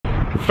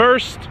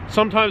First,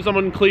 sometimes I'm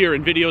unclear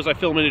in videos I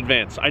film in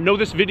advance. I know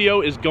this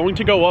video is going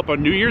to go up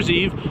on New Year's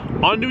Eve.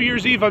 On New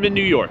Year's Eve, I'm in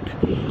New York.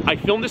 I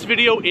filmed this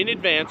video in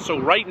advance, so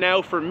right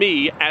now for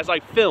me, as I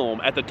film,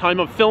 at the time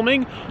of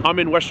filming, I'm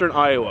in Western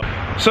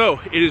Iowa. So,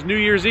 it is New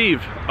Year's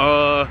Eve.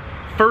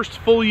 First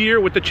full year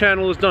with the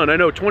channel is done. I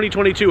know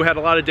 2022 had a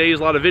lot of days,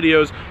 a lot of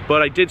videos,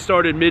 but I did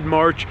start in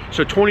mid-March.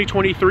 So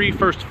 2023,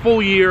 first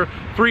full year,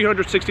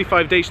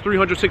 365 days,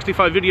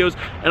 365 videos.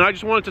 And I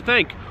just wanted to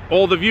thank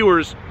all the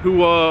viewers who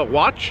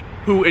watch,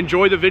 who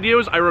enjoy the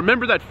videos. I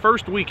remember that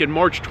first week in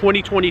March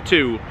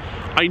 2022,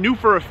 I knew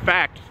for a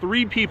fact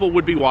 3 people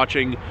would be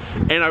watching,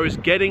 and I was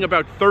getting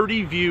about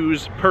 30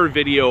 views per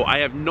video. I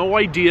have no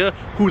idea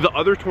who the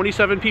other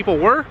 27 people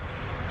were,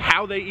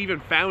 how they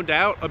even found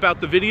out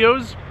about the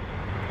videos.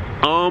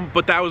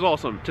 But that was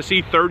awesome to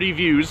see 30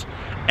 views.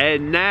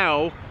 And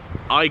now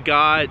I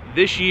got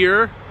this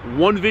year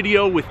 1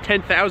 video with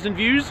 10,000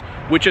 views,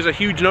 which is a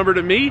huge number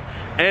to me.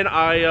 And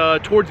I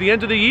towards the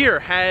end of the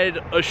year had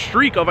a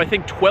streak of I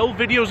think 12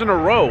 videos in a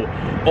row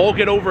all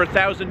get over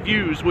 1,000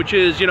 views, which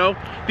is, you know,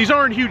 these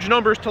aren't huge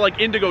numbers to like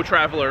Indigo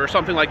Traveler or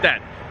something like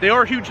that. They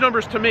are huge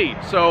numbers to me,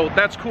 so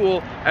that's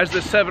cool as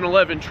this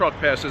 7-Eleven truck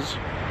passes,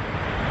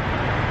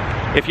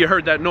 if you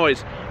heard that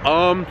noise.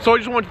 So I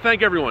just wanted to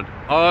thank everyone.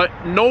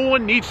 No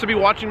one needs to be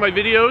watching my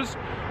videos.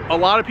 A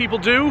lot of people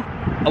do.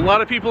 A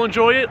lot of people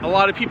enjoy it. A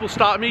lot of people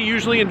stop me,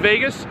 usually in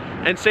Vegas,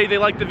 and say they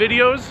like the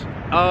videos.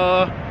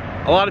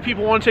 A lot of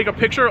people want to take a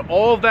picture.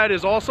 All of that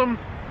is awesome.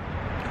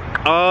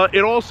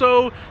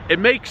 It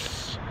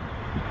makes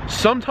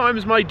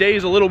sometimes my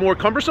days a little more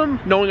cumbersome,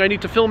 knowing I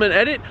need to film and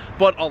edit,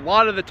 but a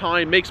lot of the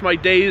time makes my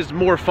days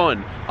more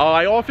fun.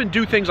 I often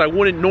do things I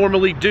wouldn't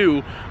normally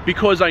do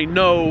because I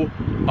know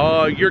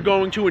you're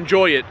going to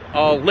enjoy it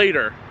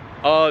later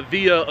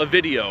via a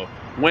video.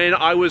 When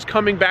I was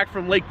coming back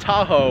from Lake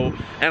Tahoe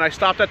and I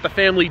stopped at the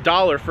Family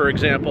Dollar, for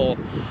example,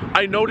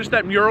 I noticed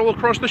that mural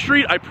across the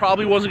street. I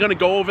probably wasn't going to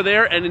go over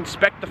there and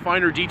inspect the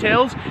finer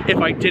details if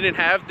I didn't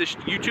have this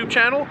YouTube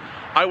channel.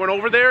 I went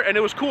over there and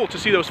it was cool to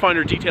see those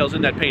finer details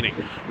in that painting.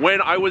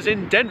 When I was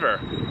in Denver,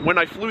 when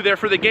I flew there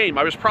for the game,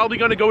 I was probably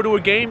going to go to a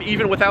game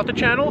even without the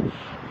channel.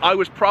 I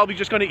was probably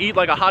just going to eat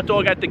like a hot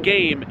dog at the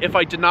game if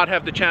I did not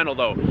have the channel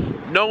though.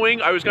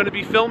 Knowing I was going to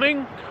be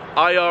filming,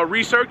 I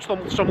researched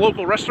some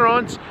local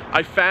restaurants.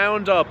 I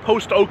found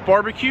Post Oak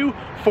Barbecue,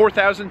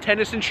 4000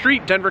 Tennyson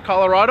Street, Denver,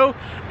 Colorado,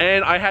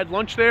 and I had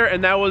lunch there,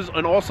 and that was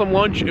an awesome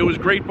lunch. It was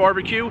great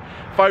barbecue.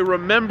 If I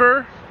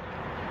remember,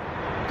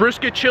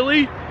 brisket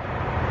chili,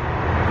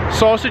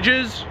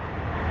 sausages,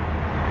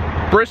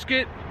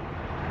 brisket,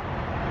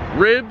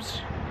 ribs,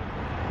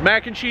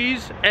 mac and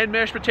cheese, and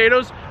mashed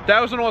potatoes.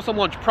 That was an awesome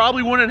lunch.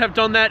 Probably wouldn't have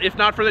done that if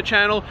not for the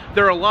channel.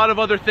 There are a lot of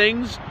other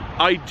things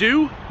I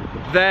do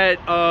that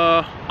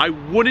I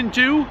wouldn't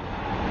do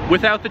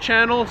without the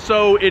channel,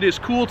 so it is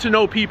cool to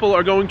know people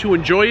are going to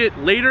enjoy it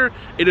later.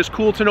 It is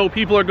cool to know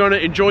people are going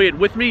to enjoy it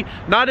with me,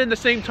 not in the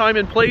same time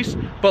and place,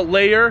 but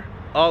later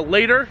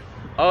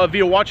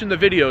via watching the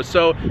videos.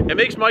 So it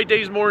makes my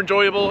days more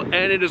enjoyable,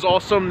 and it is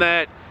awesome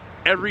that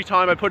every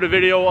time I put a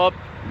video up,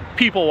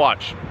 people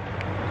watch.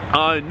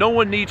 No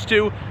one needs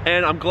to,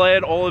 and I'm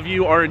glad all of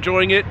you are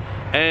enjoying it.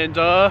 And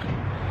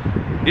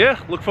yeah,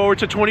 look forward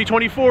to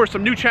 2024.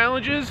 Some new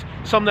challenges,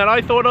 some that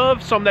I thought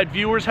of, some that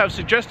viewers have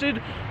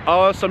suggested,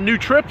 some new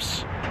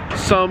trips,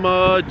 some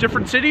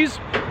different cities.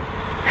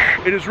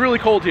 It is really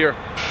cold here.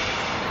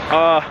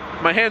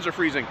 My hands are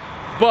freezing.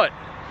 But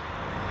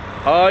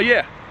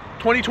yeah,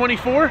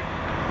 2024,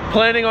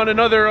 planning on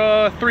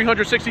another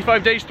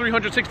 365 days,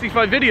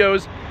 365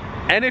 videos.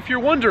 And if you're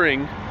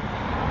wondering,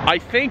 I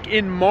think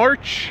in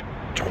March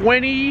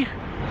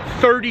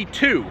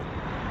 2032,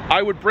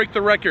 I would break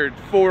the record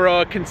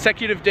for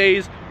consecutive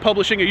days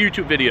publishing a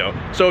YouTube video.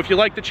 So if you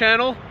like the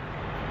channel,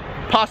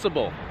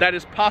 possible, that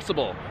is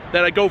possible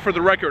that I go for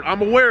the record.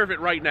 I'm aware of it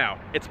right now.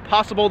 It's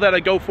possible that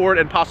I go for it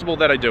and possible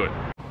that I do it.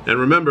 And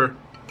remember,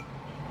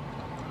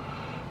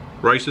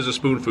 rice is a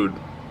spoon food.